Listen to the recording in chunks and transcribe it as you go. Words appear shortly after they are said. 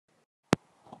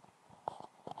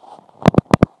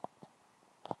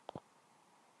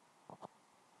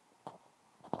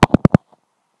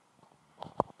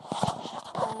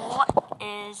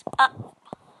is up,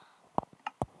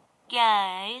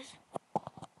 guys?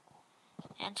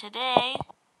 And today,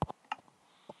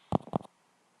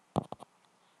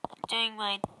 I'm doing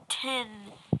my 10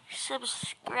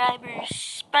 subscribers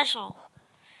special.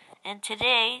 And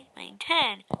today, my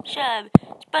 10 sub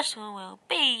special will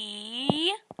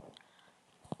be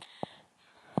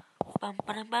a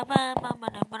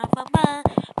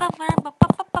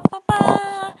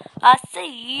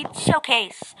seed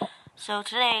showcase. So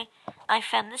today, I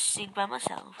found this seed by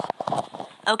myself.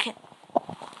 Okay.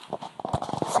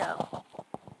 So,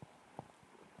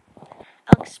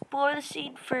 I'll explore the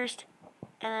seed first,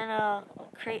 and then I'll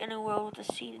create a new world with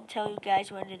the seed and tell you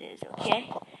guys what it is,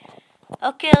 okay?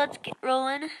 Okay, let's get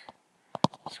rolling.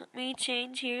 So let me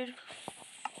change here to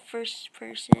first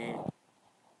person.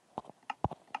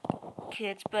 Okay,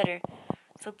 that's better.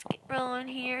 So let's get rolling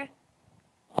here.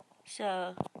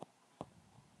 So,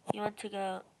 you want to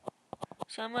go...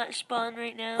 So I'm at spawn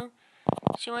right now.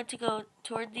 So you want to go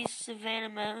toward these savanna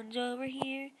mountains over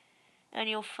here, and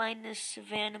you'll find this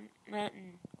savanna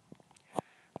mountain.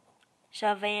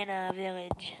 Savannah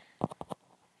village.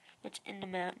 It's in the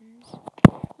mountains.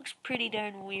 Looks pretty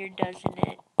darn weird, doesn't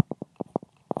it?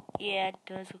 Yeah, it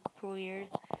does look weird.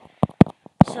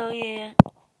 So yeah.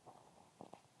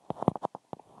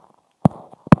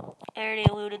 I already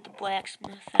looted the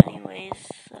blacksmith anyways,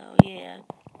 so yeah.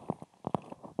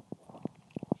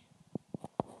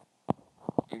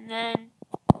 And then,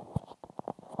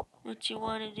 what you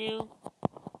want to do,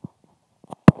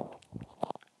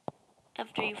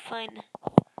 after you find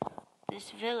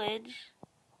this village,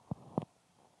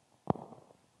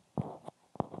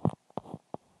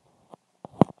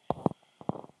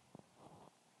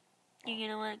 you're going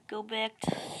to want to go back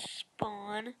to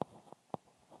spawn,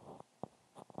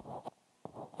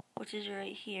 which is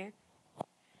right here.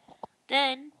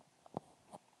 Then,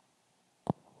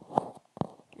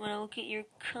 you want to look at your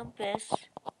compass,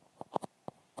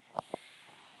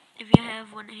 if you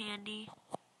have one handy.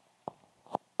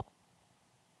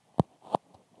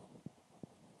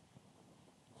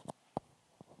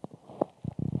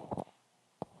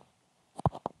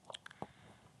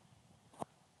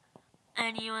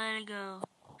 And you want to go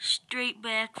straight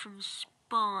back from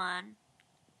spawn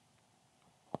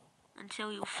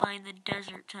until you find the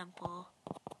desert temple.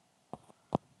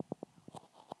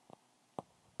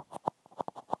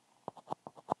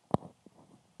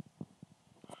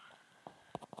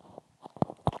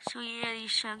 So yeah,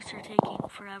 these chunks are taking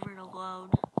forever to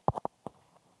load.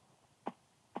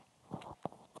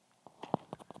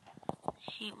 I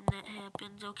hate when that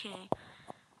happens. Okay,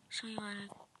 so you want to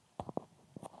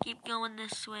keep going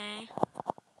this way.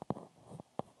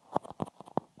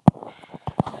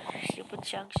 Stupid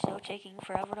chunks still taking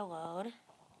forever to load.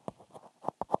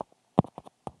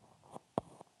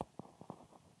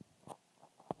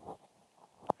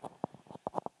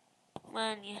 Come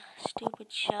on, you stupid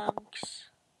chunks.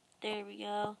 There we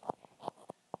go.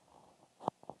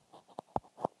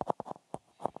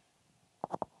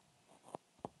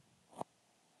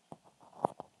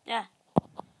 Yeah.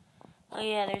 Oh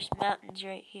yeah, there's mountains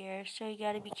right here, so you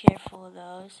gotta be careful of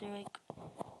those. They're like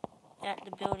at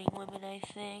the building limit, I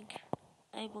think.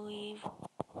 I believe.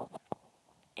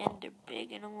 And they're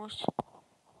big and almost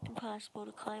impossible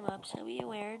to climb up, so be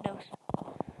aware of those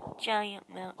giant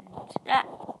mountains. Ah!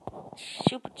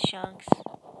 Stupid chunks.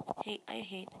 I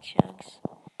hate the chunks.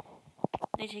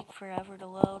 They take forever to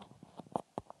load.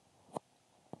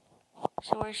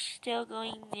 So we're still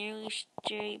going nearly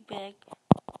straight back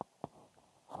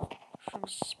from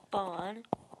spawn.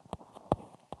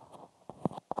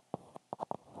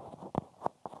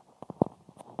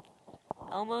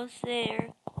 Almost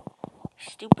there.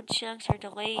 Stupid chunks are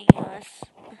delaying us.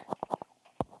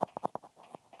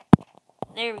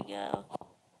 There we go.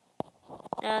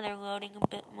 Now they're loading a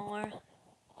bit more.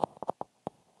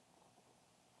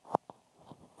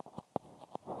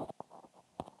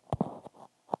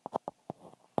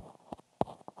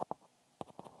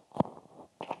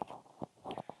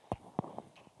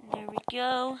 There we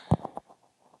go.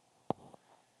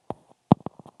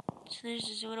 So there's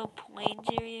this little plains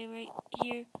area right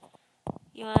here.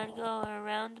 You want to go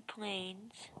around the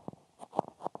plains.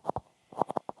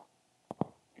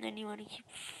 And then you want to keep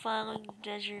following the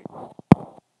desert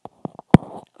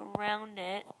around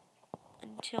it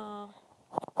until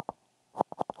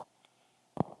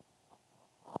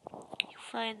you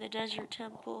find the desert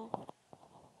temple,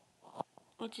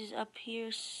 which is up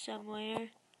here somewhere,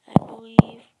 I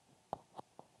believe.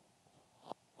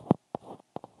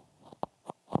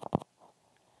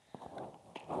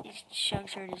 These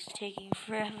chunks are just taking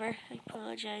forever. I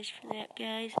apologize for that,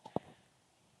 guys.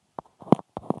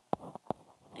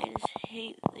 I just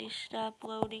hate they stop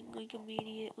loading like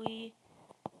immediately.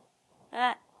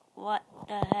 Ah, what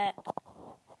the heck?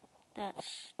 That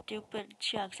stupid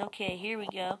chucks. Okay, here we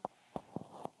go.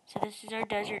 So this is our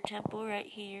desert temple right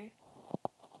here.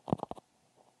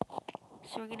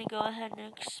 So we're gonna go ahead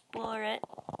and explore it.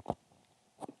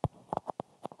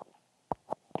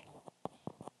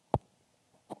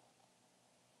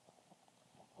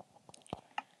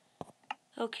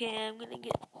 Okay, I'm gonna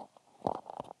get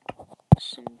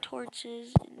some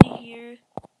torches into here.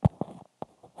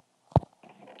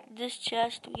 This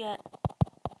chest, we got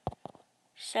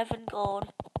 7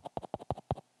 gold,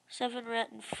 7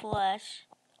 rotten flesh,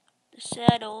 the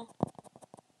saddle,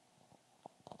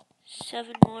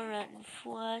 7 more rotten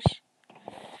flesh.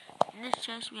 In this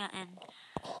chest, we got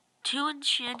 2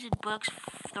 enchanted books,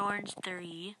 thorns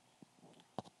 3,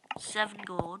 7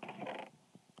 gold,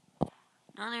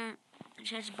 another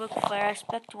enchanted book, fire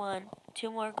aspect 1,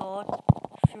 2 more gold,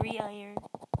 3 iron,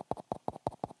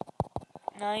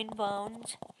 9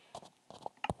 bones,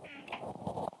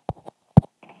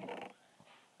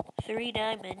 3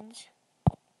 diamonds,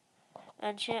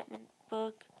 enchantment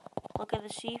book, look of the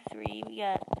sea 3, we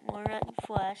got more rotten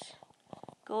flesh,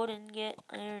 gold ingot,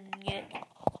 iron ingot,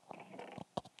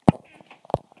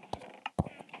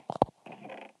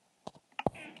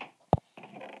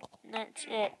 and that's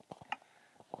it.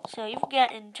 So you've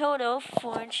got in total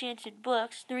 4 enchanted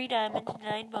books, 3 diamonds,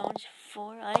 9 bones,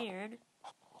 4 iron,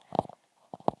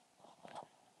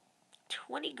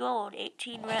 20 gold,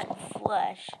 18 rotten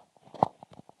flesh,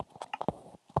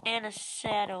 and a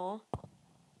saddle.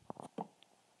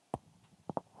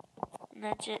 And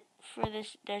that's it for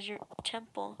this desert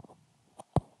temple.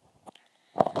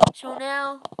 So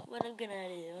now, what I'm gonna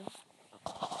do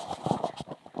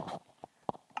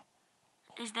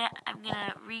is that I'm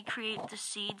gonna recreate the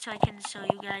scene so I can show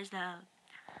you guys the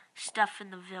stuff in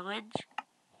the village.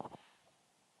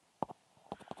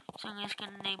 So I'm just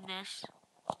gonna name this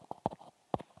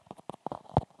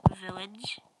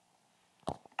village.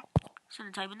 So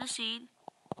I'm gonna type in the scene,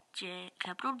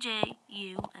 capital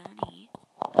J-U-N-E.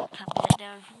 Copy that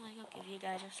down. I'll give you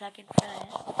guys a second for that.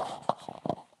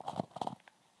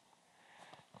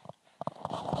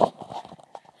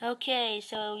 Okay,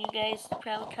 so you guys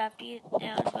probably copy it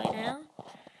down by now.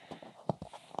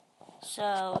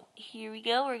 So here we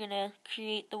go. We're gonna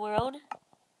create the world.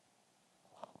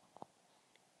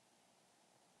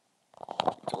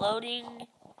 It's loading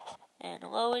and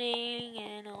loading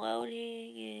and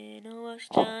loading and almost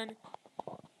done.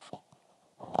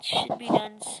 It should be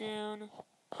done soon.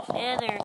 And there